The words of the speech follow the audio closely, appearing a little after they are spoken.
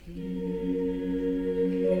Thank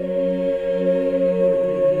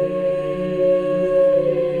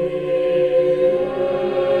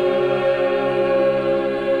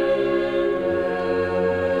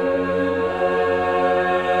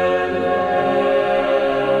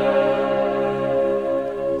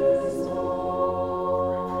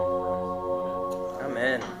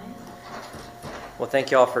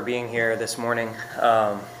you all for being here this morning.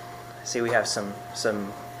 I see we have some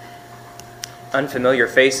unfamiliar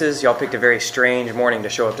faces. Y'all picked a very strange morning to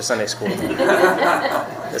show up to Sunday school.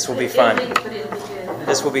 This will be fun.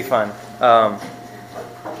 This will be fun. All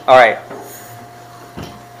right.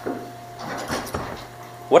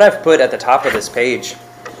 What I've put at the top of this page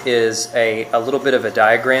is a little bit of a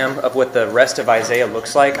diagram of what the rest of Isaiah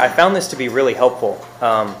looks like. I found this to be really helpful.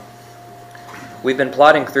 We've been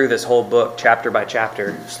plodding through this whole book, chapter by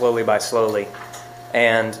chapter, slowly by slowly.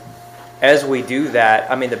 And as we do that,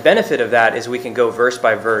 the benefit of that is we can go verse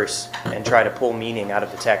by verse and try to pull meaning out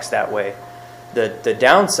of the text that way. The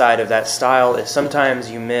downside of that style is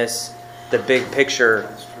sometimes you miss the big picture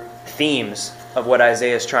themes of what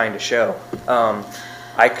Isaiah is trying to show.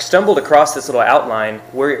 I stumbled across this little outline.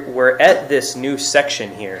 We're at this new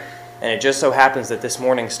section here, and it just so happens that this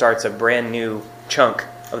morning starts a brand new chunk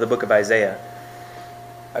of the book of Isaiah.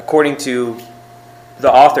 According to the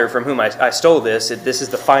author from whom I stole this is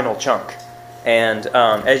the final chunk. And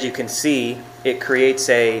as you can see, it creates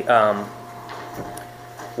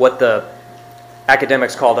what the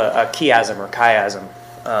academics call a chiasm or chiasm,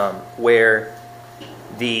 where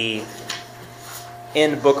the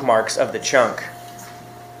end bookmarks of the chunk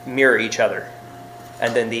mirror each other,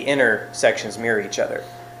 and then the inner sections mirror each other.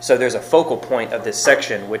 So there's a focal point of this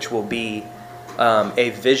section, which will be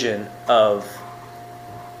a vision of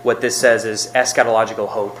what this says is eschatological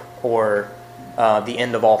hope, or the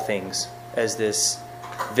end of all things, as this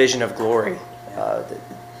vision of glory,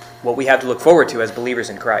 what we have to look forward to as believers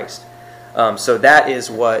in Christ. So that is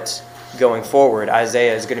what, going forward,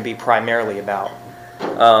 Isaiah is going to be primarily about.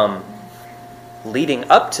 Leading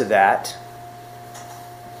up to that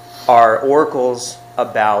are oracles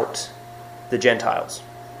about the Gentiles.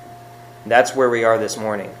 That's where we are this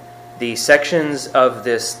morning. The sections of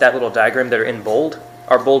that little diagram that are in bold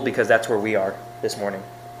are bold because that's where we are this morning.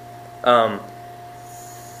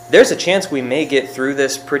 There's a chance we may get through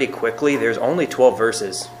this pretty quickly. There's only 12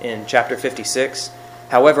 verses in chapter 56.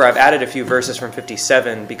 However, I've added a few verses from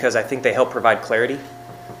 57 because I think they help provide clarity.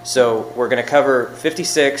 So we're going to cover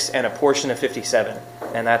 56 and a portion of 57,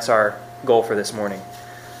 and that's our goal for this morning.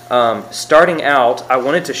 Starting out, I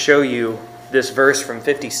wanted to show you this verse from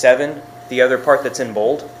 57, the other part that's in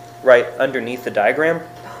bold, right underneath the diagram.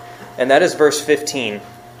 And that is verse 15.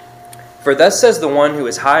 For thus says the one who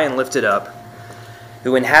is high and lifted up,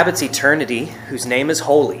 who inhabits eternity, whose name is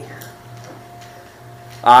holy.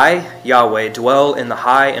 I, Yahweh, dwell in the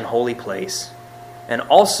high and holy place, and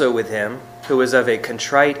also with him who is of a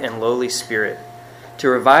contrite and lowly spirit, to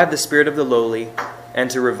revive the spirit of the lowly, and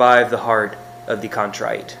to revive the heart of the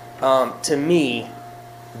contrite. To me,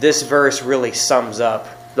 this verse really sums up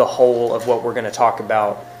the whole of what we're going to talk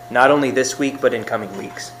about, not only this week, but in coming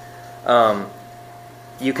weeks.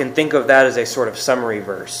 You can think of that as a sort of summary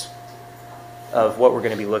verse of what we're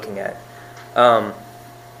going to be looking at.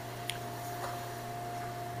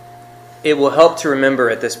 It will help to remember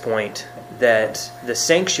at this point that the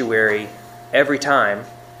sanctuary, every time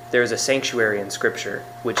there's a sanctuary in Scripture,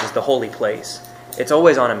 which is the holy place, it's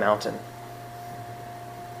always on a mountain.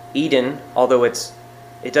 Eden, although it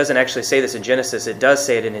doesn't actually say this in Genesis, it does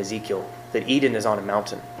say it in Ezekiel, that Eden is on a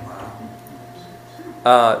mountain.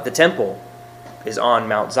 The temple is on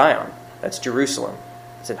Mount Zion. That's Jerusalem.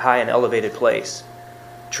 It's a high and elevated place.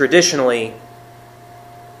 Traditionally,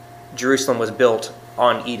 Jerusalem was built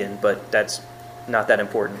on Eden, but that's not that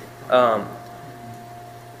important.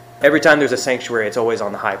 Every time there's a sanctuary, it's always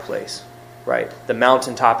on the high place, right? The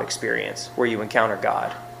mountaintop experience where you encounter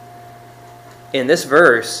God. In this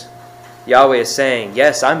verse, Yahweh is saying,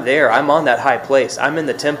 yes, I'm there. I'm on that high place. I'm in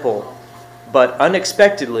the temple. But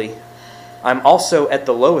unexpectedly, I'm also at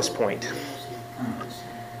the lowest point.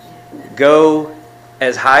 Go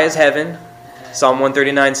as high as heaven. Psalm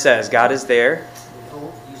 139 says, God is there.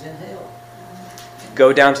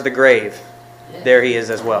 Go down to the grave. There he is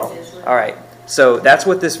as well. All right. So that's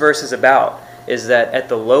what this verse is about, is that at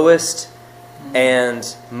the lowest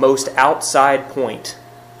and most outside point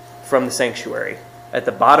from the sanctuary, at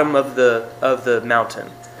the bottom of the mountain,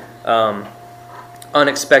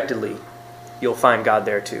 unexpectedly, you'll find God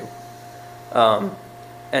there too.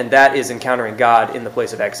 And that is encountering God in the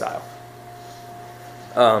place of exile.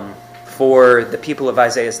 For the people of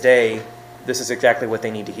Isaiah's day, this is exactly what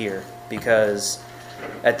they need to hear, because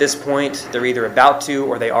At this point, they're either about to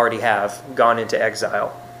or they already have gone into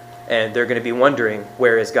exile. And they're going to be wondering,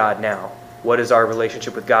 where is God now? What is our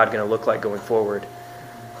relationship with God going to look like going forward?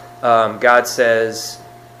 God says,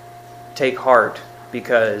 take heart,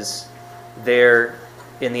 because there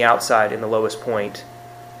in the outside, in the lowest point,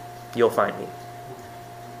 you'll find me.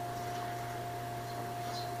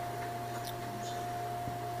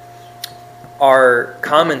 Our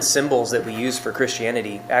common symbols that we use for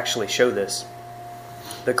Christianity actually show this.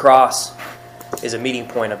 The cross is a meeting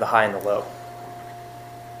point of the high and the low.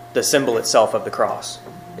 The symbol itself of the cross.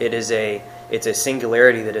 It's a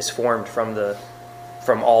singularity that is formed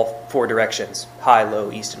from all four directions, high,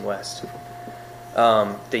 low, east, and west.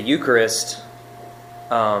 The Eucharist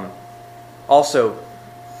also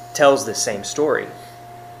tells this same story.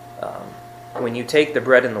 When you take the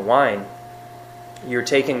bread and the wine, you're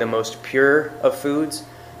taking the most pure of foods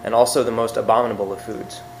and also the most abominable of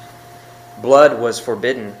foods. Blood was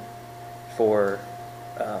forbidden for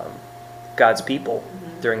God's people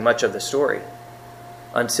during much of the story,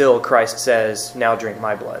 until Christ says, now drink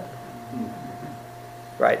my blood.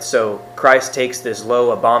 Right? So Christ takes this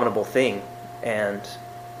low, abominable thing and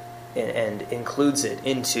includes it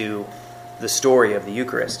into the story of the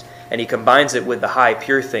Eucharist. And he combines it with the high,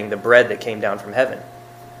 pure thing, the bread that came down from heaven.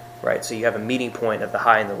 Right? So you have a meeting point of the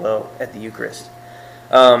high and the low at the Eucharist.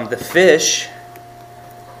 The fish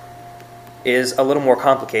is a little more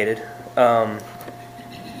complicated. The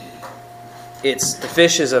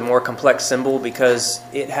fish is a more complex symbol because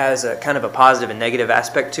it has a kind of a positive and negative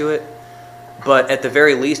aspect to it. But at the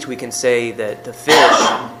very least, we can say that the fish,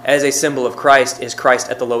 as a symbol of Christ, is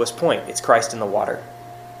Christ at the lowest point. It's Christ in the water,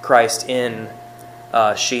 Christ in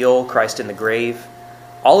Sheol, Christ in the grave.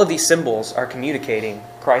 All of these symbols are communicating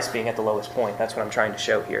Christ being at the lowest point. That's what I'm trying to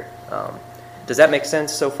show here. Does that make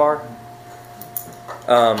sense so far?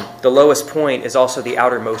 The lowest point is also the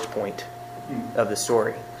outermost point of the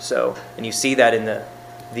story. So, and you see that in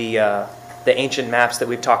the ancient maps that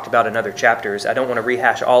we've talked about in other chapters. I don't want to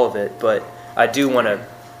rehash all of it, but I do want to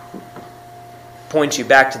point you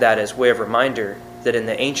back to that as way of reminder that in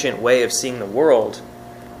the ancient way of seeing the world,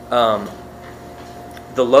 the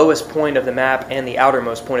lowest point of the map and the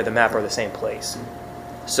outermost point of the map are the same place.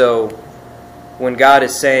 So when God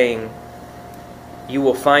is saying, you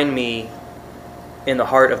will find me in the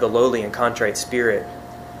heart of the lowly and contrite spirit,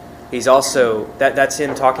 he's also, that's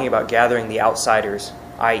him talking about gathering the outsiders,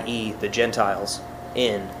 i.e. the Gentiles,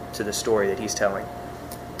 in to the story that he's telling.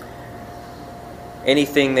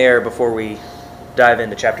 Anything there before we dive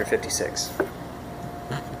into chapter 56?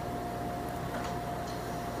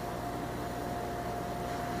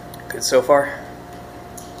 Good so far?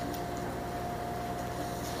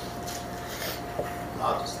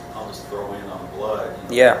 I'll just throw in on blood.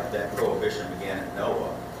 Yeah. That prohibition began at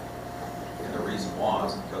Noah. And the reason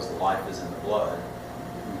was because the life is in the blood.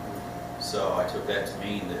 So I took that to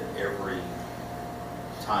mean that every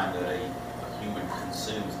time that a human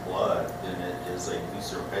consumes blood, then it is a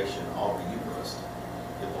usurpation of the Eucharist.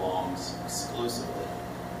 It belongs exclusively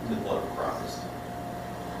to the blood of Christ,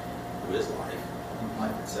 who is life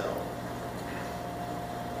itself.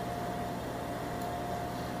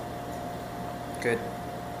 Good.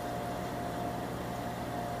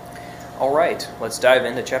 All right, let's dive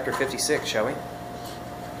into chapter 56, shall we?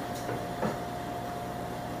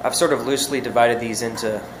 I've sort of loosely divided these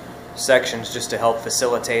into sections just to help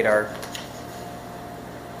facilitate our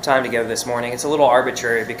time together this morning. It's a little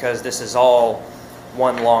arbitrary because this is all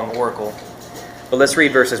one long oracle. But let's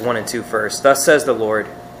read verses 1 and 2 first. Thus says the Lord,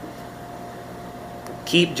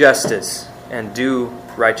 keep justice and do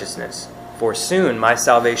righteousness, for soon my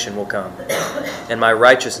salvation will come, and my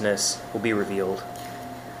righteousness will be revealed.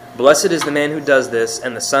 Blessed is the man who does this,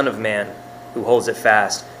 and the Son of Man who holds it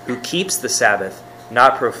fast, who keeps the Sabbath,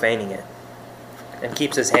 not profaning it, and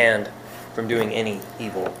keeps his hand from doing any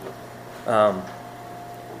evil. I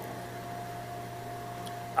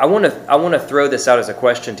want to throw this out as a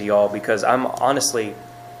question to y'all because I'm honestly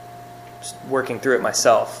working through it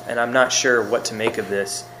myself, and I'm not sure what to make of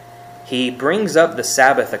this. He brings up the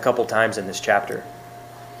Sabbath a couple times in this chapter.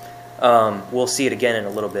 We'll see it again in a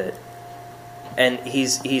little bit. And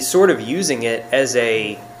he's sort of using it as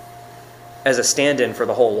a stand-in for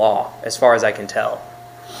the whole law, as far as I can tell.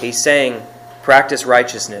 He's saying, practice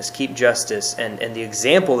righteousness, keep justice, and the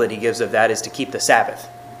example that he gives of that is to keep the Sabbath.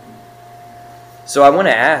 So I want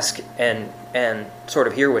to ask and sort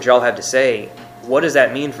of hear what y'all have to say. What does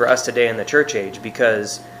that mean for us today in the church age?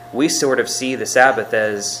 Because we sort of see the Sabbath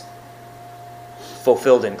as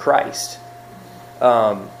fulfilled in Christ.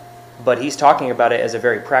 But he's talking about it as a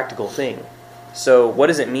very practical thing. So what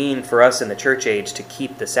does it mean for us in the church age to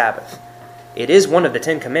keep the Sabbath? it is one of the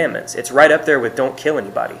 10 Commandments. It's right up there with don't kill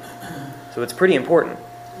anybody. So it's pretty important.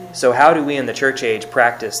 So how do we in the church age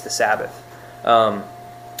practice the Sabbath?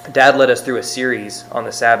 Dad led us through a series on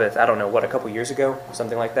the Sabbath, I don't know, a couple years ago?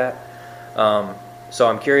 Something like that. So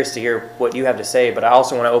I'm curious to hear what you have to say, but I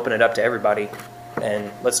also want to open it up to everybody.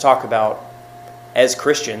 And let's talk about, as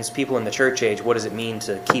Christians, people in the church age, what does it mean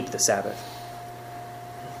to keep the Sabbath?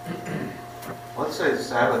 Let's say the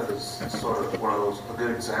Sabbath is sort of one of those, a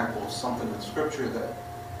good example of something in Scripture that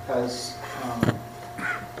has,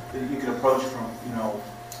 that you can approach from,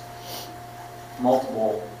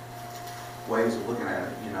 multiple ways of looking at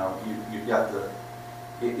it. You've got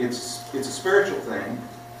it's a spiritual thing,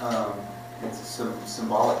 it's a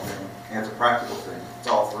symbolic thing, and it's a practical thing. It's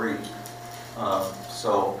all three.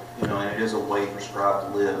 And it is a way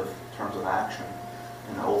prescribed to live in terms of action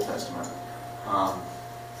in the Old Testament.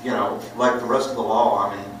 Like the rest of the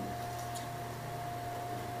law,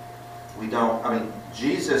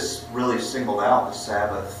 Jesus really singled out the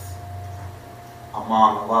Sabbath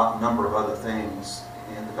among number of other things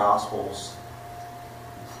in the Gospels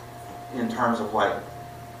in terms of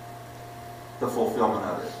the fulfillment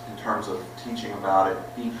of it, in terms of teaching about it.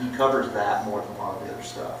 He covers that more than a lot of the other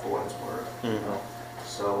stuff, for what it's worth. Mm-hmm.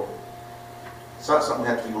 So it's not something we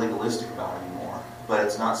have to be legalistic about anymore, but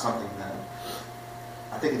it's not something that,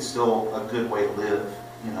 I think it's still a good way to live,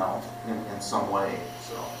 in some way.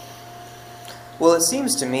 So. Well, it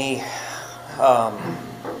seems to me,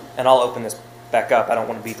 and I'll open this back up, I don't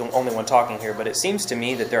want to be the only one talking here, but it seems to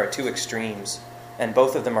me that there are two extremes, and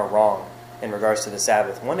both of them are wrong in regards to the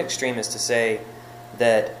Sabbath. One extreme is to say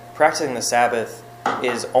that practicing the Sabbath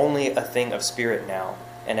is only a thing of spirit now,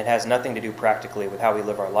 and it has nothing to do practically with how we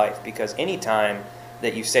live our life, because any time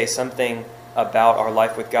that you say something about our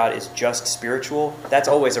life with God is just spiritual, that's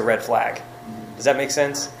always a red flag. Does that make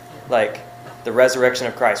sense? Like the resurrection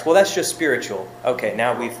of Christ. Well, that's just spiritual. Okay,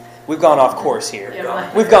 now we've gone off course here.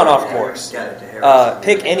 We've gone off course.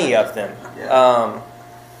 Pick any of them.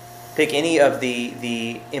 Pick any of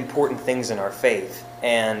the important things in our faith,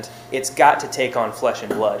 and it's got to take on flesh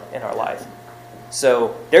and blood in our life.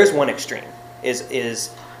 So there's one extreme,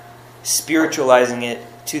 is spiritualizing it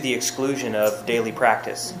to the exclusion of daily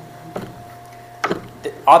practice.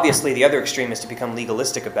 Obviously, the other extreme is to become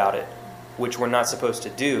legalistic about it, which we're not supposed to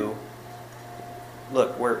do.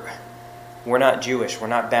 Look, we're not Jewish. We're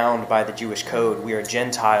not bound by the Jewish code. We are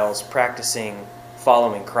Gentiles practicing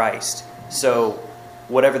following Christ. So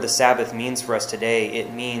whatever the Sabbath means for us today,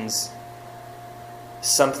 it means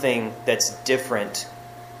something that's different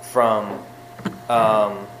from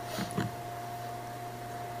the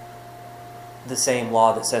same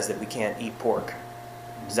law that says that we can't eat pork.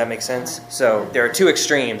 Does that make sense? So there are two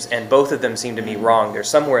extremes, and both of them seem to be wrong. They're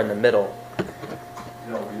somewhere in the middle.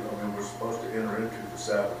 We're supposed to enter into the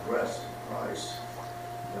Sabbath rest in Christ.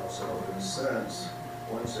 So in a sense,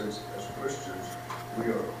 one sense, as Christians, we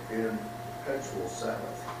are in perpetual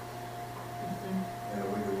Sabbath. And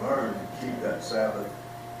we can learn to keep that Sabbath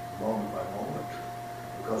moment by moment,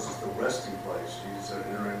 because it's the resting place. Jesus said,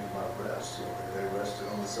 enter into my rest. They rested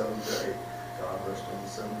on the seventh day. God rested on the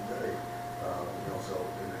seventh day.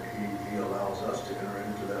 He allows us to enter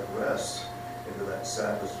into that rest, into that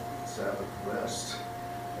Sabbath rest.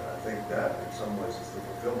 And I think that, in some ways, is the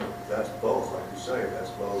fulfillment. That's both, like you say, that's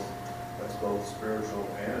both spiritual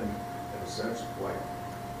and, in a sense,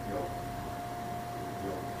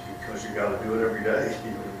 because you got to do it every day.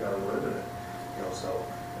 You've got to live in it. So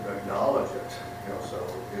acknowledge it. So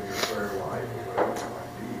in your prayer life or whatever it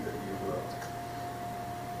might be, that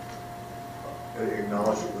you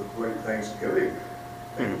acknowledge it with great thanksgiving.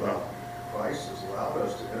 Think about Christ has allowed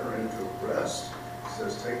us to enter into a rest. He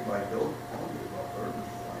says, "Take my yoke upon you, my burden is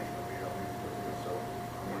light."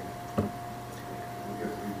 We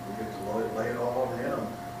get to lay it all on Him,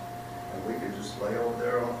 and we can just lay over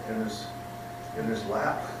there in His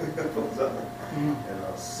lap, and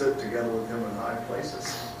sit together with Him in high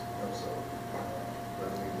places.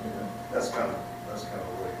 That's kind of the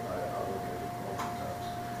way I look at it oftentimes.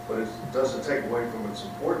 But it doesn't take away from its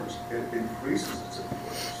importance. It increases its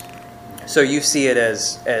importance. So you see it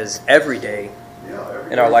as every day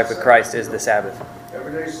in our life with Christ is the Sabbath.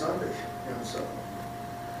 Every day is Sunday.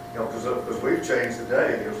 Because we've changed the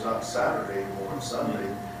day. It's not Saturday anymore, it's Sunday.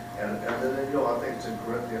 And then, I think it's in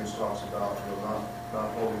Corinthians talks about,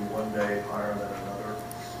 not holding one day higher than another,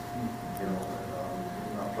 and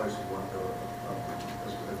not placing one day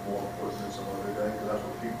as more important than some other day, because that's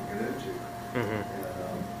what people get into. Mm-hmm.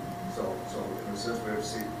 And so in a sense, we have to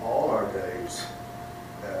see all our days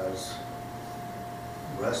as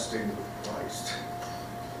resting with Christ.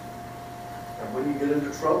 And when you get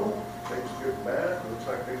into trouble, things get bad, it looks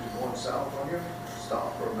like things are going south on you,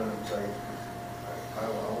 stop for a minute and say, I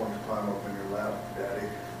want to climb up in your lap, Daddy,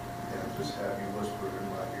 and just have you whisper in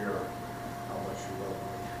my ear how much you love me.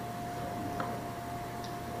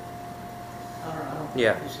 I don't know.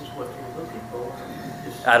 Yeah. This is what you're looking for.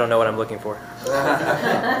 Just, I don't know what I'm looking for.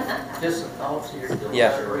 just some thoughts here.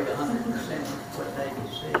 Yeah. I agree 100% with what David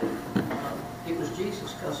said. It was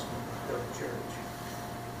Jesus' custom to go to church.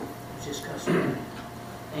 It was his custom.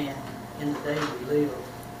 And in the day we live,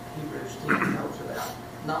 Hebrews 10 talks about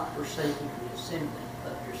not forsaking the assembly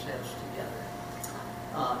of yourselves together,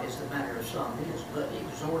 as the matter of some is, but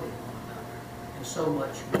exhorting one another, and so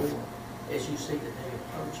much more as you see the day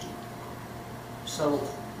approaching. So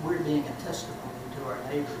we're being a testimony to our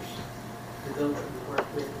neighbors, to those we work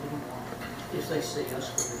with, anyone, if they see us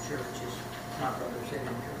go to churches. My brother said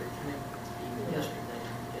encouraged me even yesterday.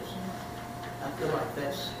 Yes, I feel like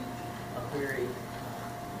that's a very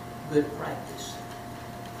good practice.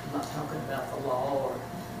 I'm not talking about the law or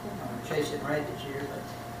chasing rabbits here, but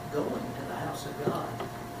going to the house of God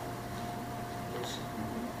is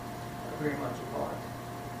very much a part.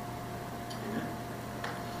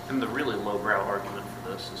 And the really lowbrow argument for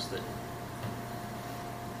this is that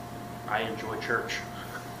I enjoy church.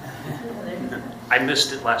 I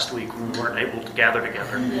missed it last week when we weren't able to gather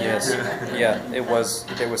together. Yes. Yeah, there was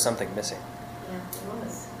something missing. Yeah, it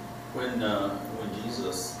was. When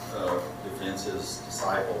Jesus defends his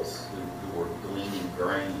disciples who were gleaning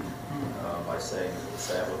grain by saying that the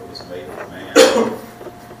Sabbath was made for man,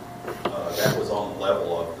 that was on the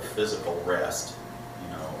level of the physical rest,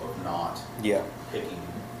 of not Yeah. picking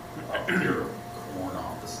up your corn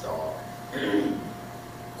off the stalk.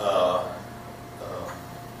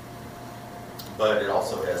 But it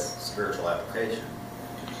also has spiritual application.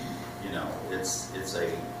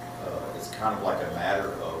 It's kind of like a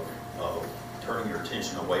matter of turning your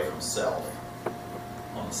attention away from self.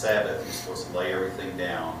 On the Sabbath, you're supposed to lay everything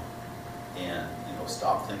down and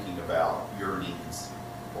stop thinking about your needs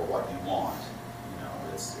or what you want.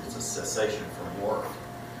 It's a cessation from work,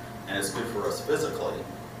 and it's good for us physically.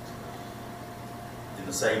 In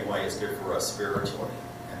the same way, it's good for us spiritually.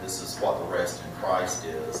 And this is what the rest in Christ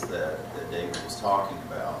is that David was talking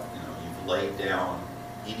about. You've laid down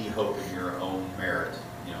any hope in your own merit,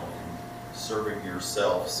 in serving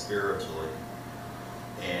yourself spiritually,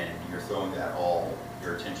 and you're throwing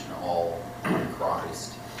your attention all on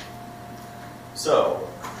Christ. So,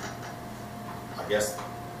 I guess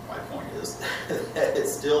my point is that it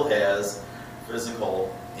still has physical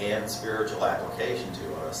and spiritual application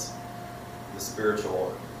to us. The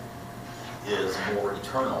spiritual is more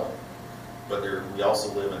eternal, but we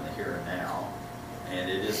also live in the here and now. And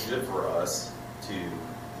it is good for us to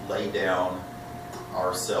lay down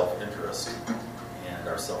our self-interest and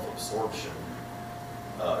our self-absorption.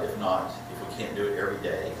 If we can't do it every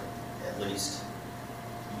day, at least,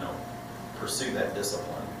 pursue that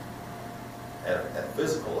discipline at a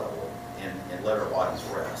physical level and let our bodies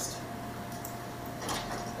rest.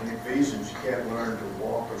 In Ephesians, you can't learn to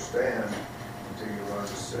walk or stand until you learn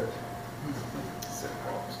to sit.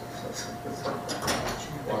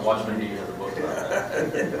 Watchman Nee has a book about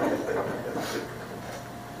that.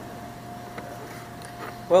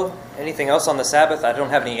 Well, anything else on the Sabbath? I don't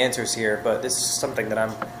have any answers here, but this is something that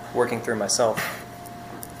I'm working through myself.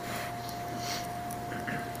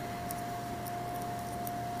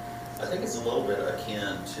 I think it's a little bit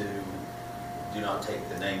akin to do not take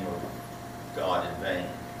the name of God in vain.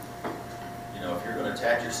 If you're going to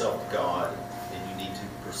attach yourself to God, then you need to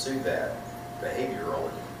pursue that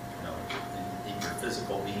behaviorally, in your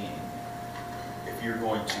physical being. If you're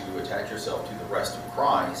going to attach yourself to the rest of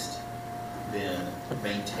Christ, then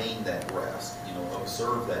maintain that rest,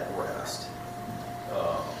 observe that rest,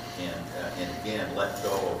 and again, let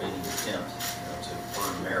go of any attempt, to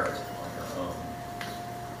earn merit on your own.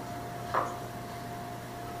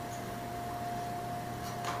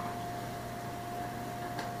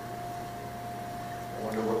 I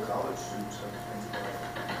wonder what college students have to think about.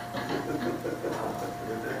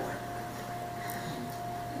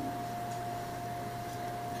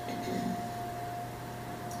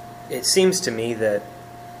 It seems to me that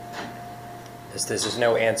this is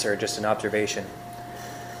no answer, just an observation.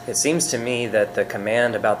 It seems to me that the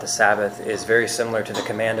command about the Sabbath is very similar to the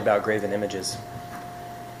command about graven images,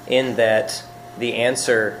 in that the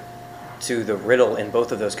answer to the riddle in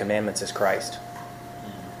both of those commandments is Christ.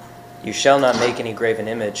 You shall not make any graven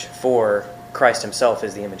image, for Christ himself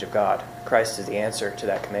is the image of God. Christ is the answer to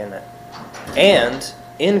that commandment. And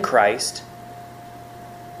in Christ,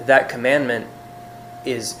 that commandment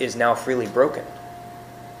is now freely broken.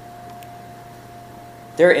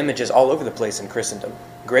 There are images all over the place in Christendom.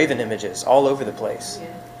 graven images all over the place.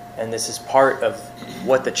 And this is part of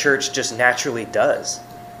what the church just naturally does.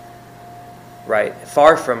 Right?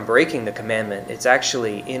 Far from breaking the commandment, it's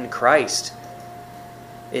actually in Christ.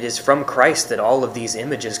 It is from Christ that all of these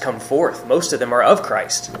images come forth. Most of them are of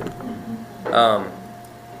Christ.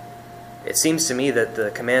 It seems to me that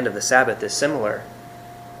the command of the Sabbath is similar.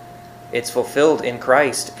 It's fulfilled in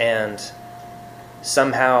Christ, and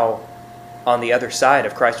somehow on the other side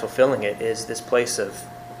of Christ fulfilling it is this place of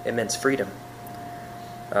immense freedom.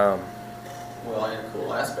 Well, and a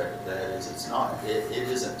cool aspect of that is it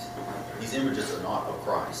isn't, these images are not of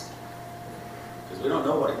Christ. Because we don't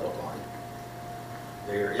know what he looked like.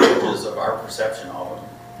 They're images of our perception of him.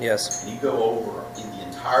 Yes. And you go over in the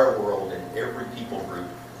entire world, and every people group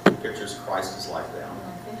pictures Christ as like them.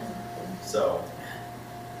 So,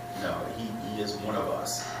 no, he is one of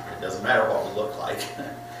us. It doesn't matter what we look like.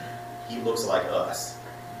 He looks like us.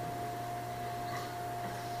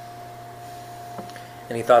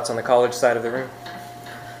 Any thoughts on the college side of the room?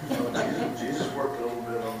 Jesus worked a little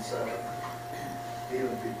bit on the Sabbath,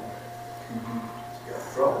 healing people.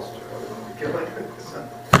 Got trouble, so they were killing it.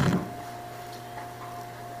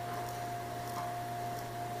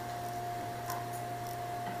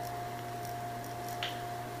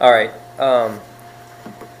 All right.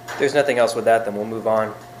 There's nothing else with that, then we'll move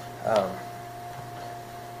on.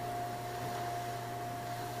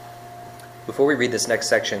 Before we read this next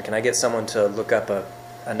section, can I get someone to look up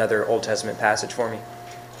another Old Testament passage for me?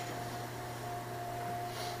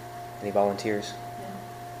 Any volunteers?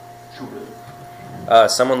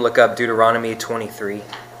 Someone look up Deuteronomy 23.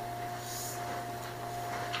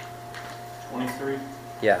 23?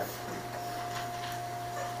 Yeah.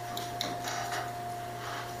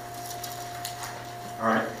 All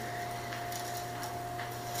right.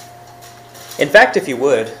 In fact, if you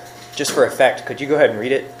would, just for effect, could you go ahead and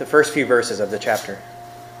read it? The first few verses of the chapter.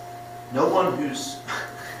 No one who's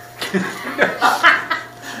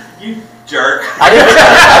You jerk. I didn't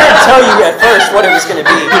tell you at first what it was going to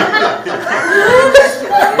be.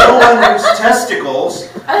 no one whose testicles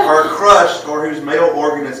are crushed or whose male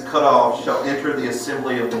organ is cut off shall enter the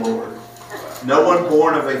assembly of the Lord. No one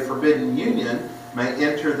born of a forbidden union may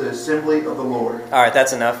enter the assembly of the Lord. All right,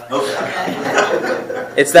 that's enough.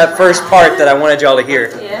 Okay. It's that first part that I wanted y'all to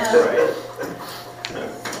hear. Yeah.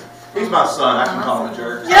 He's my son. I can call him a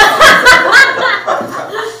jerk.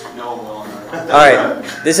 No one will. All right,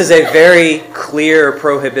 this is a very clear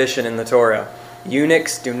prohibition in the Torah.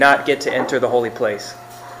 Eunuchs do not get to enter the holy place.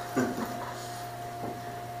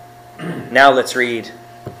 Now let's read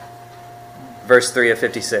verse 3 of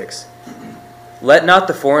 56. Let not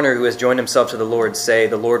the foreigner who has joined himself to the Lord say,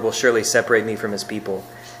 the Lord will surely separate me from his people.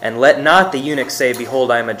 And let not the eunuch say, behold,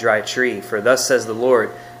 I am a dry tree. For thus says the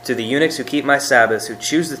Lord, to the eunuchs who keep my Sabbaths, who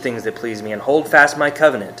choose the things that please me, and hold fast my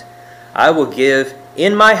covenant, I will give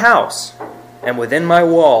in my house and within my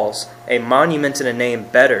walls a monument and a name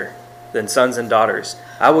better than sons and daughters.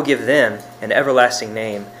 I will give them an everlasting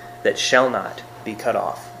name that shall not be cut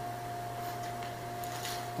off.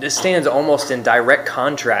 This stands almost in direct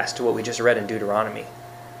contrast to what we just read in Deuteronomy,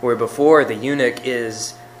 where before the eunuch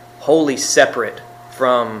is wholly separate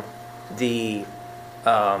from the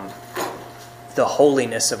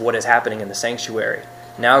holiness of what is happening in the sanctuary.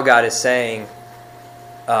 Now God is saying,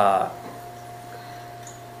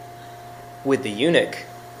 with the eunuch,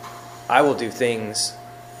 I will do things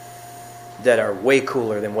that are way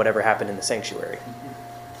cooler than whatever happened in the sanctuary.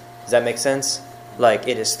 Does that make sense? Like,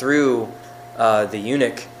 it is through the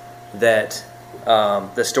eunuch that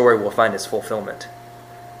the story will find its fulfillment.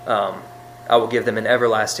 I will give them an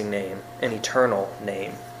everlasting name, an eternal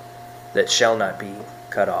name that shall not be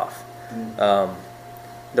cut off.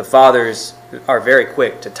 The fathers are very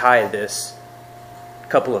quick to tie this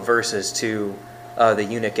couple of verses to the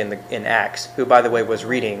eunuch in Acts, who, by the way, was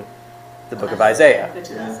reading the book of Isaiah.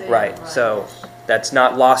 Right. So that's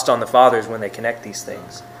not lost on the fathers when they connect these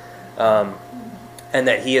things. And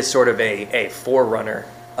that he is sort of a forerunner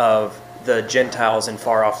of the Gentiles in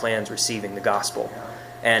far-off lands receiving the gospel.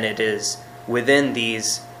 And it is within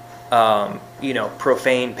these,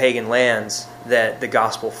 profane pagan lands that the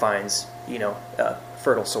gospel finds,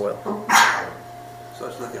 fertile soil. So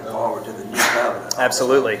it's looking forward to the new covenant.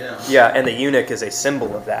 Absolutely. Yeah, and the eunuch is a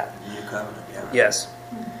symbol of that. The new covenant, yeah. Yes.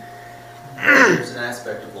 There's an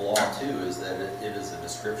aspect of the law, too, is that it is a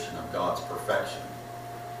description of God's perfection.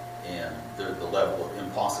 And the level of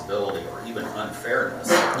impossibility or even unfairness.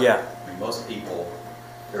 Yeah. I mean, most people,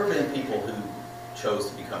 there have been people who chose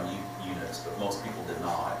to become eunuchs, but most people did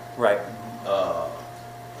not. Right.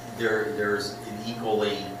 There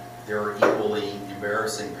are equally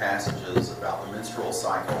embarrassing passages about the menstrual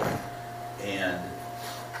cycle and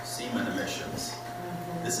semen emissions.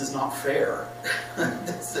 This is not fair. We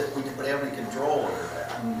don't have any control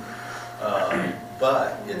over that.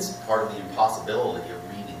 But it's part of the impossibility of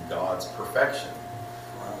meeting God's perfection.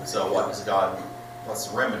 So what's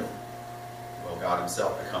the remedy? Well, God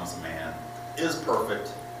himself becomes a man, is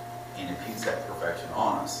perfect, and imputes that perfection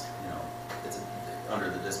on us. It's under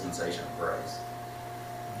the dispensation of grace,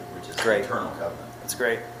 which is Great. the eternal covenant. That's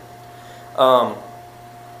great.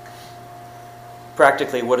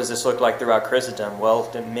 Practically, what does this look like throughout Christendom?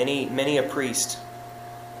 Well, many a priest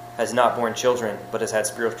has not borne children, but has had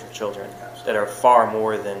spiritual children that are far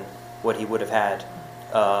more than what he would have had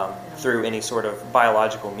through any sort of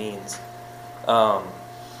biological means.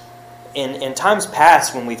 In times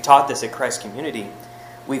past, when we've taught this at Christ Community,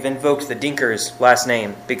 we've invoked the Dinker's last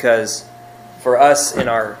name because for us in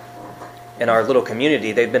our little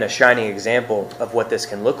community, they've been a shining example of what this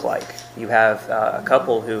can look like. You have a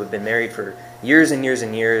couple who have been married for years and years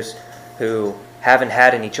and years who haven't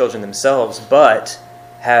had any children themselves, but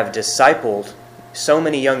have discipled so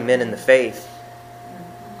many young men in the faith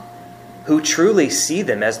who truly see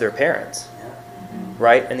them as their parents,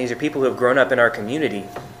 right? And these are people who have grown up in our community.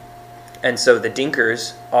 And so the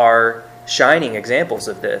Dinkers are shining examples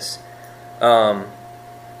of this. We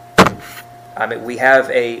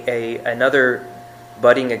have another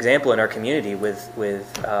budding example in our community with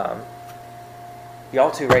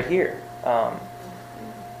y'all two right here.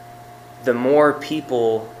 The more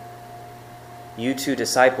people you two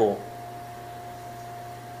disciple,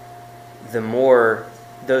 the more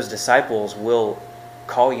those disciples will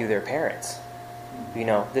call you their parents.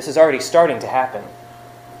 This is already starting to happen,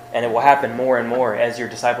 and it will happen more and more as your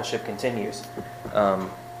discipleship continues.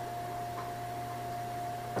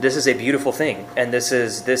 This is a beautiful thing, and this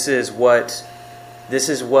is what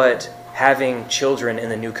having children in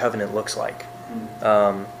the new covenant looks like,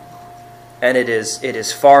 and it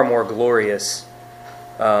is far more glorious.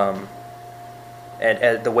 And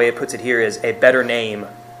the way it puts it here is a better name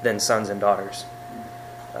than sons and daughters.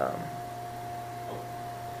 I'd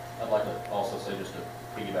like to also say, just to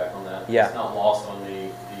piggyback on that, Yeah. It's not lost on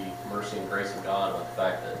me the mercy and grace of God, but the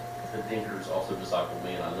fact that the Dinkers also discipled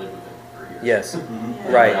me, and I lived with them for 3 years. Yes,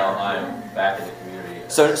 And right. now I'm back in the community.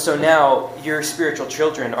 So now your spiritual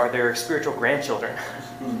children are their spiritual grandchildren,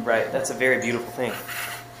 right? That's a very beautiful thing.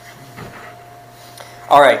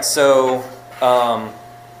 All right, so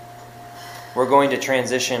we're going to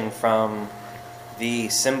transition from the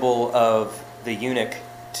symbol of the eunuch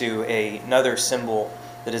to another symbol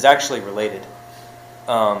that is actually related.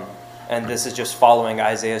 And this is just following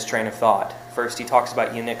Isaiah's train of thought. First he talks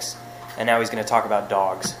about eunuchs, and now he's going to talk about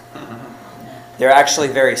dogs. They're actually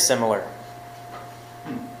very similar.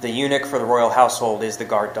 The eunuch for the royal household is the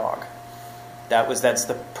guard dog. That's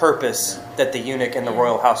the purpose that the eunuch in the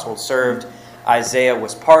royal household served. Isaiah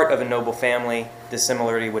was part of a noble family. The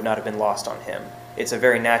similarity would not have been lost on him. It's a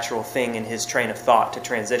very natural thing in his train of thought to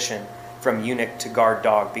transition from eunuch to guard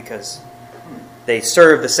dog because they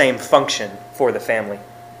serve the same function for the family.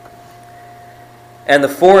 And the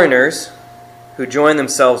foreigners who join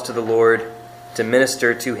themselves to the Lord to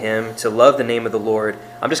minister to him, to love the name of the Lord.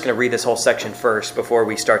 I'm just going to read this whole section first before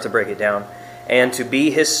we start to break it down. And to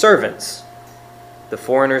be his servants, the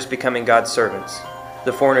foreigners becoming God's servants,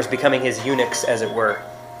 the foreigners becoming his eunuchs, as it were.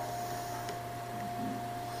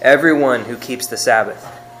 Everyone who keeps the Sabbath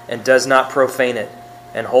and does not profane it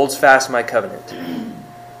and holds fast my covenant,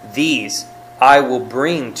 these I will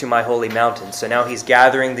bring to my holy mountain. So now he's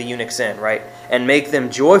gathering the eunuchs in, right? And make them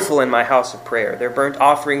joyful in my house of prayer. Their burnt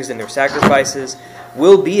offerings and their sacrifices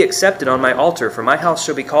will be accepted on my altar, for my house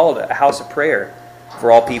shall be called a house of prayer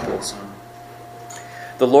for all peoples.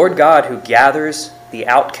 The Lord God who gathers the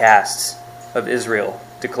outcasts of Israel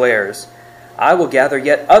declares, I will gather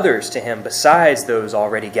yet others to him besides those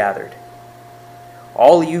already gathered.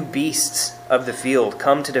 All you beasts of the field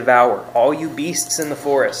come to devour, all you beasts in the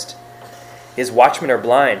forest. His watchmen are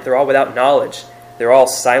blind, they're all without knowledge, they're all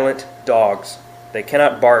silent dogs. They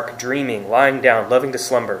cannot bark, dreaming, lying down, loving to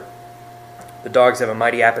slumber. The dogs have a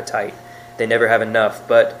mighty appetite, they never have enough,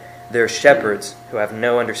 but they're shepherds who have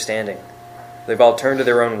no understanding. They've all turned to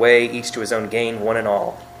their own way, each to his own gain, one and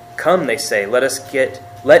all. Come, they say,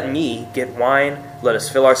 let me get wine, let us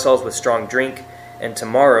fill ourselves with strong drink, and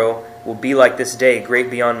tomorrow will be like this day,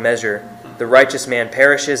 great beyond measure. The righteous man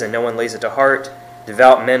perishes, and no one lays it to heart.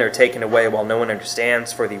 Devout men are taken away while no one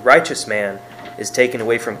understands, for the righteous man is taken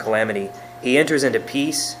away from calamity. He enters into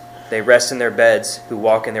peace, they rest in their beds, who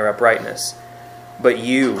walk in their uprightness. But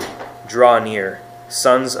you draw near,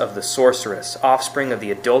 sons of the sorceress, offspring of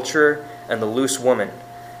the adulterer and the loose woman.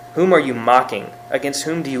 Whom are you mocking? Against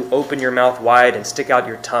whom do you open your mouth wide and stick out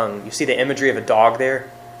your tongue? You see the imagery of a dog there?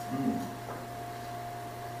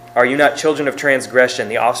 Are you not children of transgression,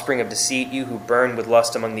 the offspring of deceit, you who burn with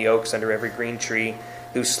lust among the oaks under every green tree,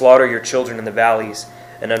 who slaughter your children in the valleys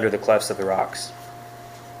and under the clefts of the rocks?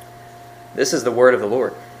 This is the word of the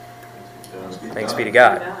Lord. Thanks be to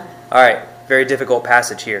God. All right, very difficult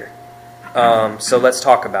passage here. So let's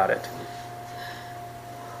talk about it.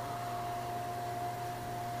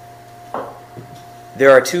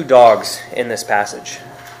 There are two dogs in this passage.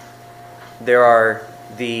 There are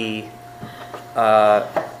the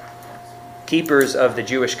keepers of the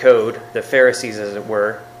Jewish code, the Pharisees as it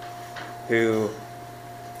were, who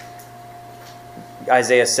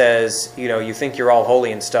Isaiah says, you think you're all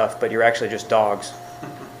holy and stuff, but you're actually just dogs.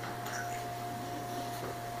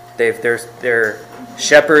 They're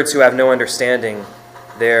shepherds who have no understanding.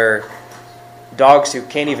 They're dogs who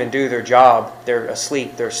can't even do their job. They're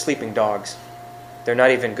asleep. They're sleeping dogs. They're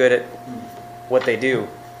not even good at what they do.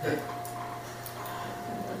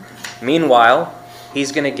 Meanwhile,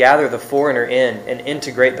 he's going to gather the foreigner in and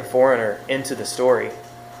integrate the foreigner into the story.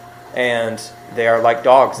 And they are like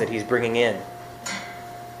dogs that he's bringing in.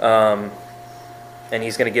 And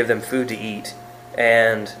he's going to give them food to eat.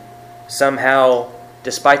 And somehow,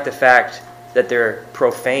 despite the fact that they're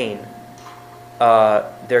profane,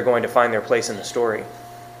 they're going to find their place in the story.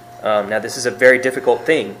 Now, this is a very difficult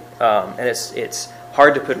thing. And it's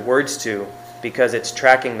hard to put words to because it's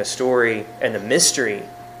tracking the story and the mystery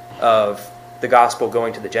of the gospel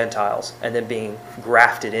going to the Gentiles and then being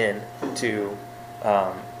grafted into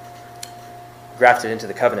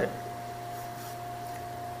the covenant.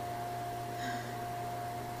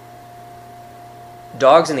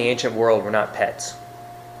 Dogs in the ancient world were not pets.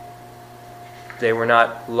 They were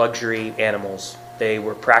not luxury animals. They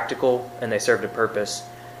were practical and they served a purpose.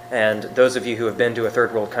 And those of you who have been to a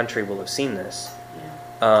third world country will have seen this.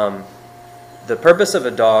 The purpose of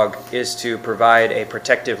a dog is to provide a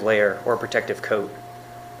protective layer or a protective coat.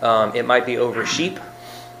 It might be over sheep,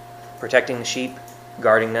 protecting the sheep,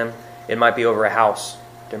 guarding them. It might be over a house.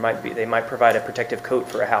 They might provide a protective coat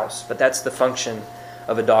for a house. But that's the function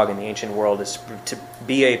of a dog in the ancient world, is to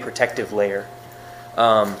be a protective layer.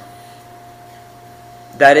 That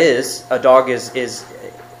is, a dog is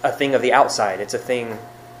a thing of the outside. It's a thing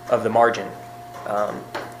of the margin.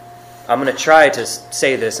 I'm going to try to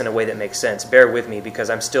say this in a way that makes sense. Bear with me because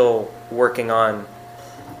I'm still working on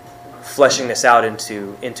fleshing this out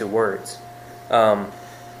into words.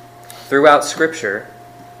 Throughout Scripture,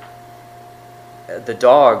 the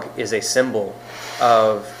dog is a symbol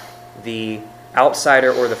of the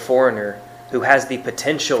outsider or the foreigner who has the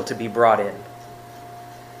potential to be brought in.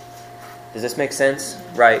 Does this make sense?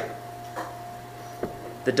 Right.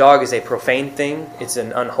 The dog is a profane thing. It's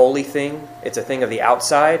an unholy thing. It's a thing of the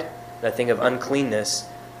outside, a thing of uncleanness.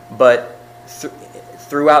 But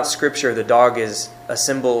throughout Scripture, the dog is a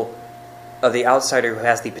symbol of the outsider who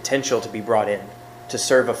has the potential to be brought in, to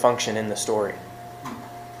serve a function in the story.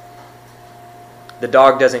 The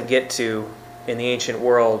dog doesn't get to, in the ancient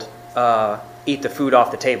world, eat the food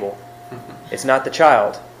off the table. It's not the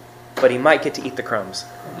child, but he might get to eat the crumbs.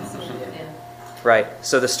 Right.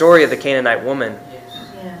 So the story of the Canaanite woman...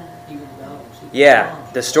 Yeah,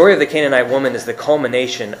 the story of the Canaanite woman is the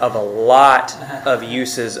culmination of a lot of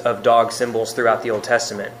uses of dog symbols throughout the Old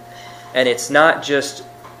Testament. And it's not just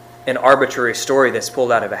an arbitrary story that's pulled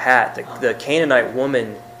out of a hat. The Canaanite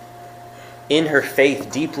woman, in her faith,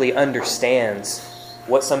 deeply understands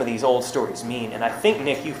what some of these old stories mean. And I think,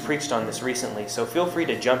 Nick, you've preached on this recently, so feel free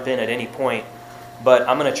to jump in at any point. But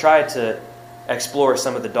I'm going to try to explore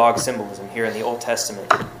some of the dog symbolism here in the Old Testament.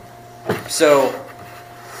 So,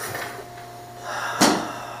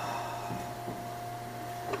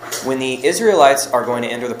 when the Israelites are going to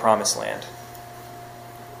enter the Promised Land,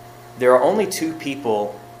 there are only two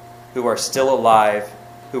people who are still alive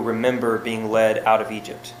who remember being led out of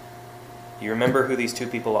Egypt. Do you remember who these two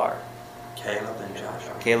people are? Caleb and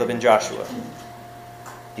Joshua. Caleb and Joshua.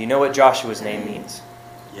 Do you know what Joshua's name means?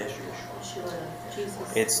 Yeshua.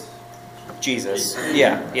 Jesus. It's Jesus.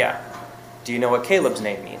 Yeah. Do you know what Caleb's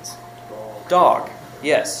name means? Dog.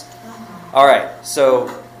 Yes. All right.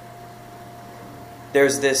 So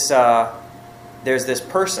there's this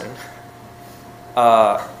person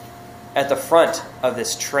at the front of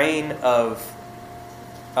this train of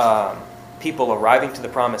people arriving to the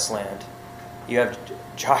Promised Land. You have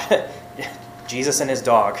Jesus and his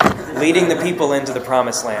dog leading the people into the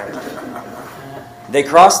Promised Land. They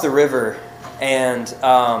cross the river, and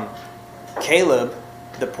Caleb,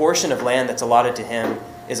 the portion of land that's allotted to him,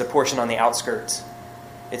 is a portion on the outskirts.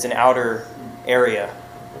 It's an outer area.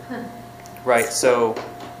 Right, so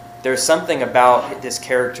there's something about this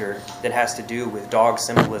character that has to do with dog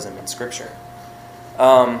symbolism in Scripture.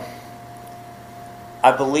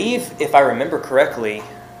 I believe, if I remember correctly,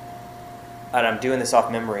 and I'm doing this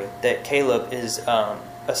off memory, that Caleb is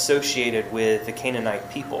associated with the Canaanite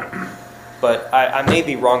people. But I may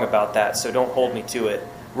be wrong about that, so don't hold me to it.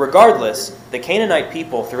 Regardless, the Canaanite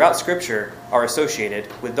people throughout Scripture are associated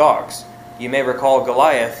with dogs. You may recall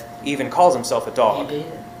Goliath even calls himself a dog. He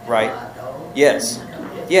did. Right? Dog. Yes.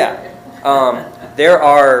 Yeah. There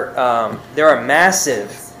are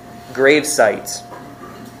massive grave sites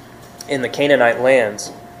in the Canaanite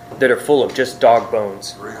lands that are full of just dog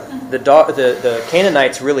bones. Really? The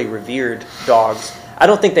Canaanites really revered dogs. I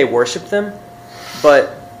don't think they worshipped them,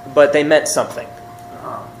 but they meant something.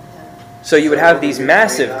 So you would have these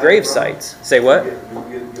massive grave sites. Say what? Did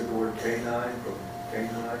we get the word canine from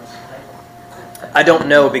Canaanites? I don't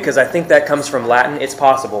know, because I think that comes from Latin. It's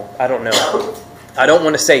possible. I don't know. I don't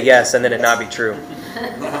want to say yes and then it not be true.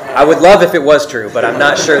 I would love if it was true, but I'm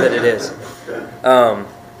not sure that it is.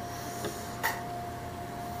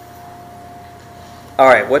 All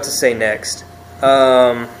right, what to say next?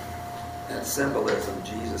 That symbolism,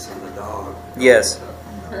 Jesus and the dog. Yes.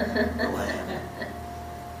 The lamb.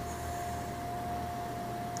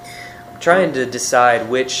 I'm trying to decide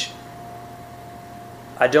which.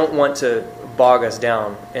 I don't want to bog us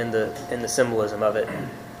down in the symbolism of it.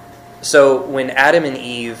 So when Adam and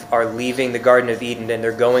Eve are leaving the Garden of Eden and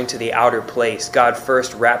they're going to the outer place, God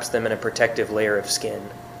first wraps them in a protective layer of skin.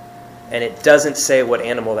 And it doesn't say what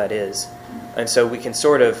animal that is. And so we can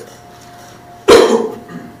sort of,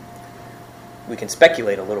 we can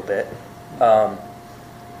speculate a little bit.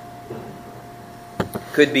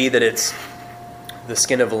 Could be that it's the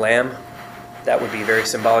skin of a lamb. That would be very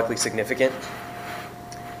symbolically significant.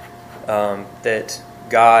 That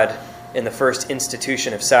God, in the first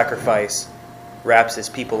institution of sacrifice, wraps his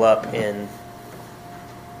people up in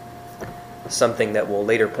something that will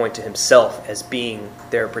later point to himself as being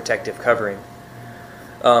their protective covering.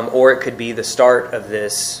 Or it could be the start of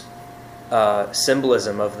this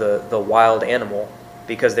symbolism of the wild animal,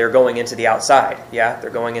 because they're going into the outside. Yeah, they're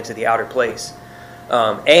going into the outer place.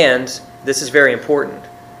 And this is very important.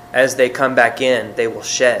 As they come back in, they will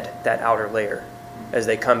shed that outer layer as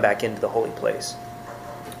they come back into the holy place.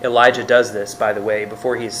 Elijah does this, by the way,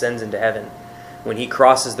 before he ascends into heaven. When he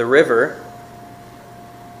crosses the river,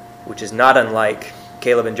 which is not unlike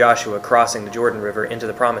Caleb and Joshua crossing the Jordan River into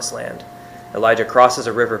the Promised Land. Elijah crosses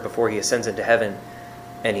a river before he ascends into heaven,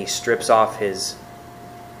 and he strips off his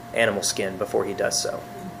animal skin before he does so.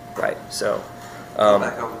 Right? So, Go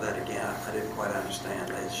back over that again. I didn't quite understand.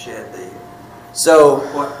 They shed the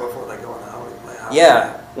what before they go in the holy place.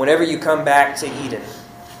 Yeah, whenever you come back to Eden,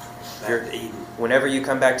 Back to Eden. whenever you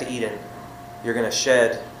come back to Eden, you're going to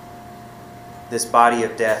shed this body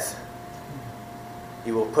of death.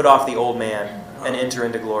 You will put off the old man and enter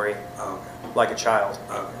into glory Okay. like a child.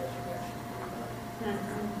 Okay.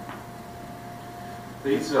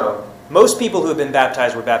 These, Most people who have been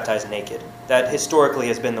baptized were baptized naked. That historically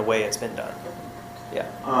has been the way it's been done. Yeah.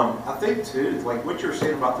 I think too, like what you're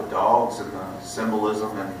saying about the dogs and the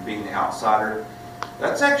symbolism and being the outsider,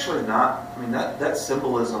 that's actually not, I mean, that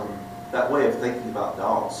symbolism, that way of thinking about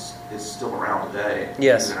dogs is still around today.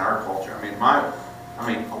 Yes. Even in our culture. I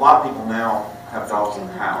mean, a lot of people now have dogs in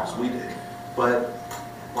the house. We do. But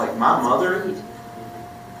like my mother,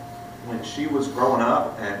 when she was growing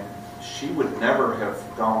up, and she would never have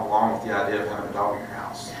gone along with the idea of having a dog in your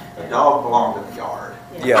house. A dog belonged in the yard.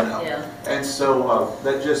 Yeah. You know? And so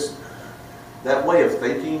that way of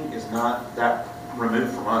thinking is not that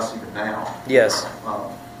removed from us even now. Yes.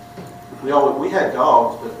 We had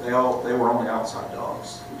dogs, but they were only outside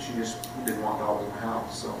dogs. We didn't want dogs in the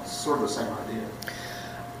house. So it's sort of the same idea.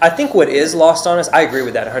 I think what is lost on us, I agree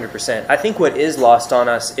with that 100%. I think what is lost on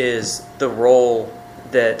us is the role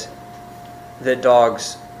that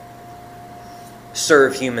dogs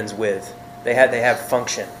serve humans with. They have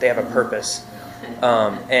function. They have a purpose.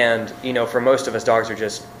 And for most of us, dogs are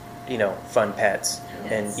just fun pets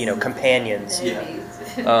and companions.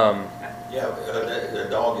 The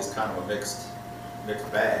dog is kind of a mixed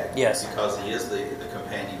bag. Yes. Because he is the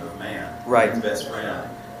companion of man. Right. His best friend.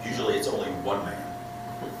 Usually it's only one man.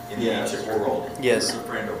 In the ancient world, Yes. he was a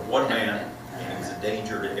friend of one man, and he's a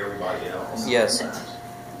danger to everybody else. Yes.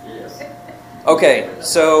 Okay,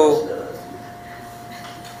 so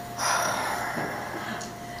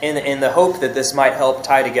in the hope that this might help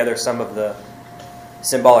tie together some of the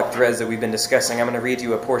symbolic threads that we've been discussing, I'm going to read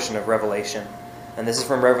you a portion of Revelation. And this is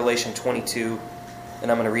from Revelation 22,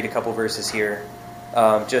 and I'm going to read a couple verses here.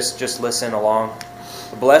 Just listen along.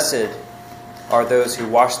 Blessed are those who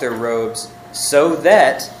wash their robes so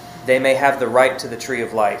that they may have the right to the tree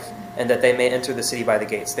of life, and that they may enter the city by the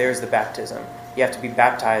gates. There's the baptism. You have to be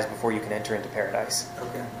baptized before you can enter into paradise.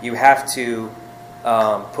 Okay. You have to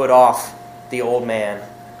put off the old man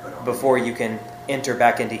before you can enter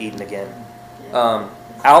back into Eden again.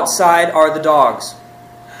 Outside are the dogs.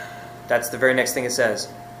 That's the very next thing it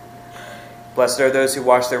says. Blessed are those who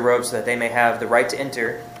wash their robes so that they may have the right to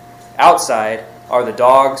enter. Outside are the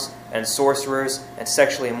dogs and sorcerers and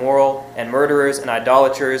sexually immoral and murderers and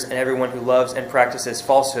idolaters and everyone who loves and practices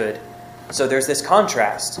falsehood. So there's this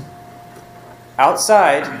contrast.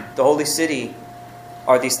 Outside the holy city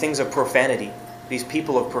are these things of profanity, these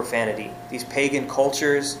people of profanity, these pagan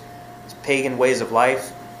cultures, these pagan ways of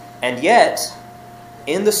life. And yet,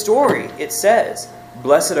 in the story, it says,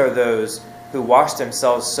 blessed are those who wash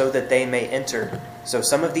themselves so that they may enter. So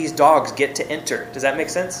some of these dogs get to enter. Does that make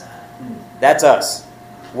sense? That's us.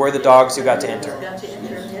 We're the dogs who got to enter. Got to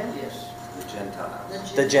enter, yeah. Yes. The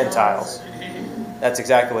Gentiles. The Gentiles. That's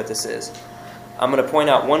exactly what this is. I'm going to point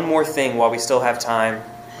out one more thing while we still have time,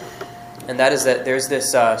 and that is that there's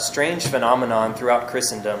this strange phenomenon throughout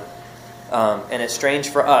Christendom, and it's strange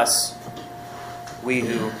for us, we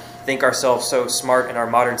who think ourselves so smart in our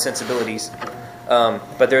modern sensibilities,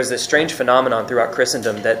 but there's this strange phenomenon throughout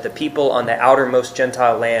Christendom that the people on the outermost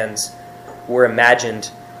Gentile lands were imagined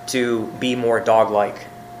to be more dog-like.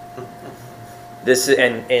 This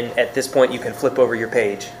and at this point you can flip over your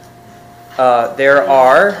page. There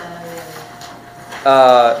are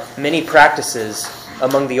many practices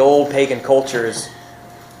among the old pagan cultures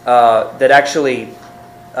that actually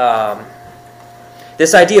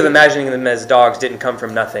this idea of imagining them as dogs didn't come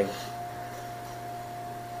from nothing.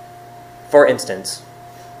 For instance,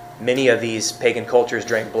 many of these pagan cultures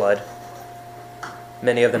drank blood.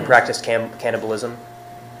 Many of them practiced cannibalism.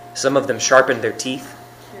 Some of them sharpened their teeth.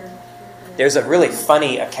 There's a really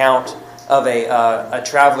funny account of a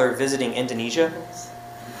traveler visiting Indonesia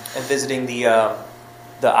and visiting the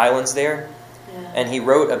islands there. And he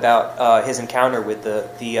wrote about his encounter with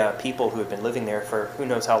the people who had been living there for who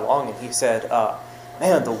knows how long. And he said,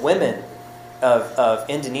 man, the women of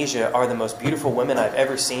Indonesia are the most beautiful women I've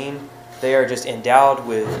ever seen. They are just endowed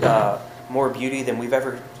with more beauty than we've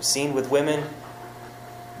ever seen with women.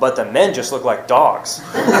 But the men just look like dogs.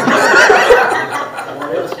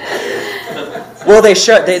 Well,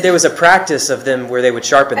 there was a practice of them where they would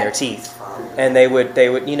sharpen their teeth. And they would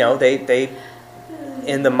they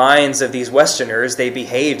in the minds of these Westerners, they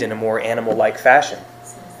behaved in a more animal-like fashion.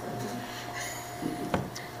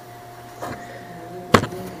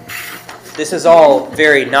 This is all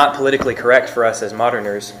very not politically correct for us as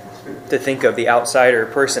moderners to think of the outsider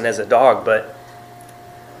person as a dog,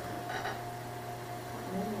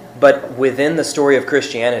 but within the story of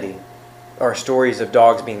Christianity are stories of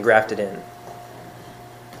dogs being grafted in.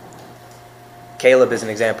 Caleb is an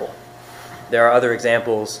example. There are other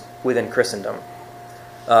examples within Christendom.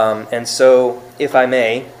 And so, if I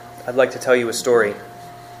may, I'd like to tell you a story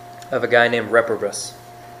of a guy named Reprobus.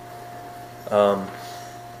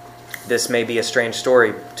 This may be a strange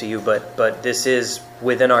story to you, but this is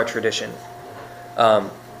within our tradition.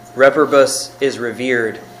 Reprobus is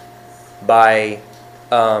revered by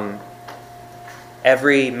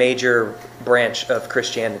every major branch of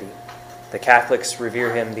Christianity. The Catholics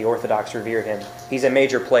revere him, the Orthodox revere him. He's a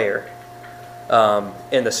major player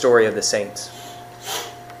in the story of the saints.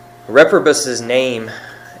 Reprobus's name,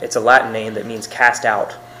 it's a Latin name that means cast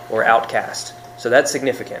out or outcast. So that's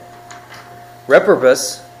significant.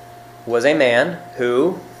 Reprobus was a man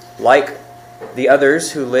who, like the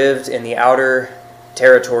others who lived in the outer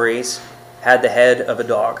territories, had the head of a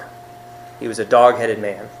dog. He was a dog-headed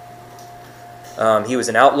man. He was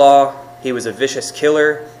an outlaw. He was a vicious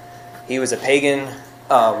killer. He was a pagan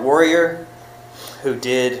warrior who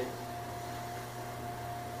did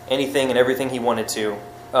anything and everything he wanted to.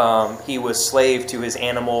 He was slave to his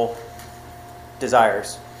animal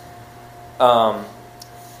desires.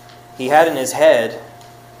 He had in his head...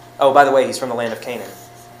 Oh, by the way, he's from the land of Canaan.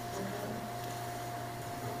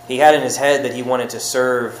 He had in his head that he wanted to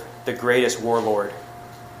serve the greatest warlord.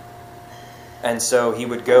 And so he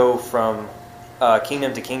would go from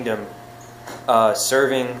kingdom to kingdom,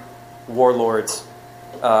 serving warlords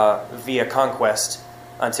via conquest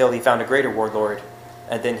until he found a greater warlord.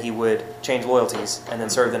 And then he would change loyalties and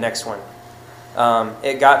then serve the next one.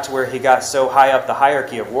 It got to where he got so high up the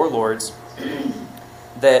hierarchy of warlords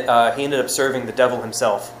that he ended up serving the devil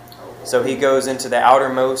himself. So he goes into the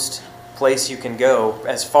outermost place you can go,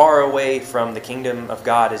 as far away from the kingdom of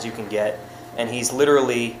God as you can get. And he's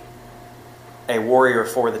literally a warrior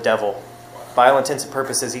for the devil. By all intents and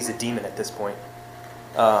purposes, he's a demon at this point.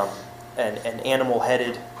 An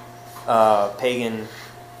animal-headed pagan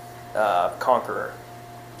conqueror.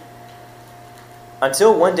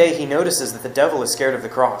 Until one day he notices that the devil is scared of the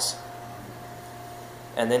cross.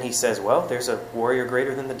 And then he says, well, there's a warrior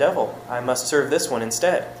greater than the devil. I must serve this one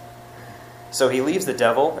instead. So he leaves the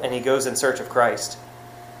devil and he goes in search of Christ.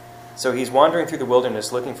 So he's wandering through the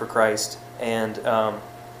wilderness looking for Christ, and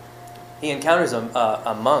he encounters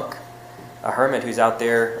a monk, a hermit who's out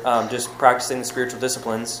there just practicing the spiritual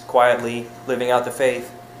disciplines, quietly living out the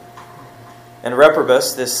faith. And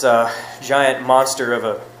Reprobus, this giant monster of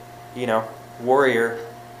a, warrior,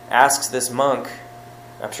 asks this monk,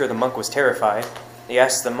 I'm sure the monk was terrified, he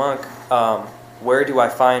asks the monk, where do I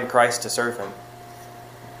find Christ to serve him?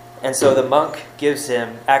 And so the monk gives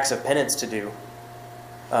him acts of penance to do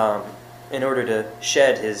in order to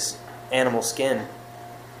shed his animal skin.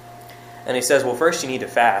 And he says, well, first you need to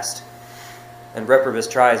fast. And Reprobus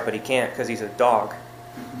tries, but he can't because he's a dog.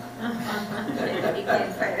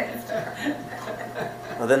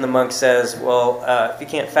 Well, then the monk says, well, if you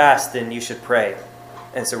can't fast, then you should pray.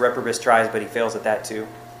 And so Reprobus tries, but he fails at that too.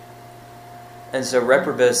 And so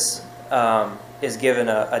Reprobus is given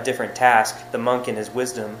a different task. The monk, in his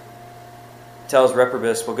wisdom, tells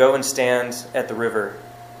Reprobus, well, go and stand at the river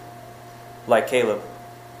like Caleb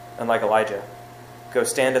and like Elijah. Go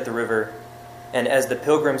stand at the river, and as the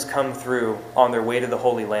pilgrims come through on their way to the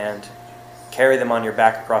Holy Land, carry them on your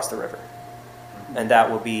back across the river. And that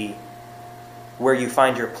will be where you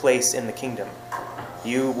find your place in the kingdom.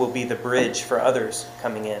 You will be the bridge for others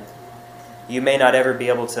coming in. You may not ever be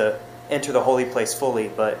able to enter the holy place fully,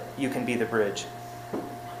 but you can be the bridge.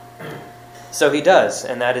 So he does,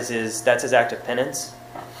 and that's his act of penance,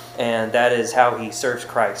 and that is how he serves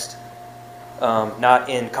Christ. Not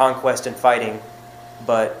in conquest and fighting,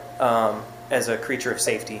 but as a creature of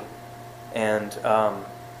safety, and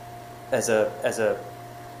as a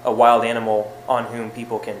wild animal on whom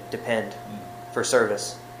people can depend for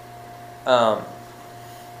service. A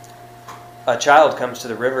child comes to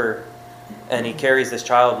the river, and he carries this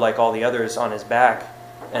child like all the others on his back.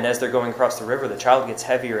 And as they're going across the river, the child gets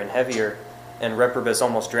heavier and heavier, and Reprobus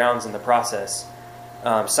almost drowns in the process.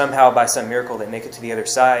 Somehow, by some miracle, they make it to the other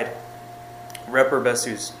side. Reprobus,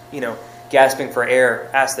 who's gasping for air,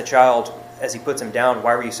 asks the child as he puts him down,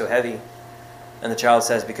 "Why were you so heavy?" And the child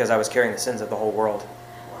says, "Because I was carrying the sins of the whole world."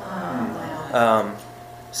 Wow.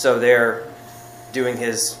 So there, doing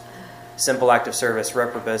his simple act of service,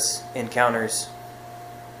 Reprobus encounters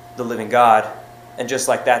the living God, and just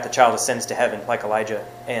like that, the child ascends to heaven like Elijah.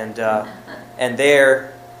 And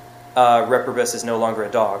there, Reprobus is no longer a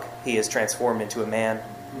dog; he is transformed into a man.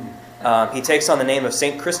 He takes on the name of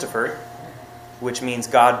Saint Christopher, which means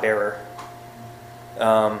God bearer.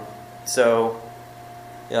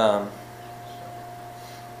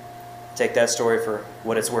 Take that story for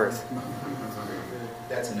what it's worth.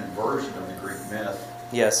 That's an inversion of the Greek myth.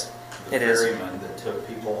 Yes, The it is. ferryman that took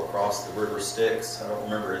people across the river Styx, I don't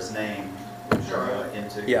remember his name,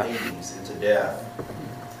 into Yeah. Hades, into death.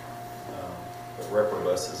 But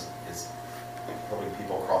Reprobus is pulling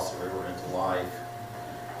people across the river into life.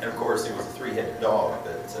 And of course, it was a three-headed dog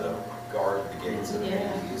that guarded the gates of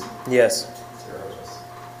Hades. Yes. Cerberus.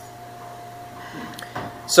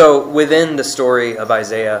 So within the story of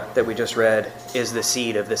Isaiah that we just read is the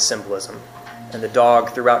seed of this symbolism. And the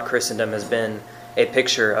dog throughout Christendom has been a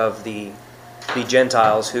picture of the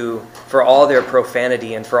Gentiles who, for all their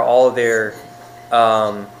profanity and for all their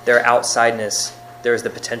outsideness, there is the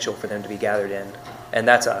potential for them to be gathered in. And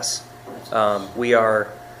that's us. We are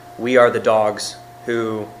the dogs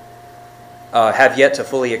who have yet to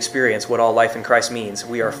fully experience what all life in Christ means.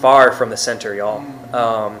 We are far from the center, y'all.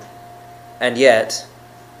 And yet,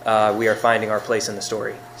 we are finding our place in the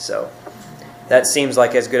story. So that seems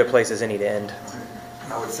like as good a place as any to end.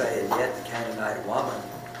 I would say, and yet the Canaanite woman,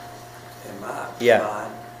 in my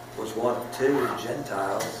mind, was one of two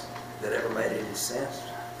Gentiles that ever made any sense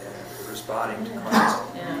in responding to Christ's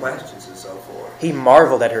questions and so forth. He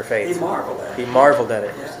marveled at her faith. He marveled at it. He marveled at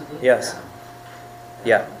it. Yeah. Yes.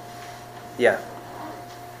 Yeah.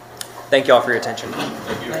 Thank you all for your attention.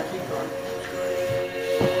 Thank you.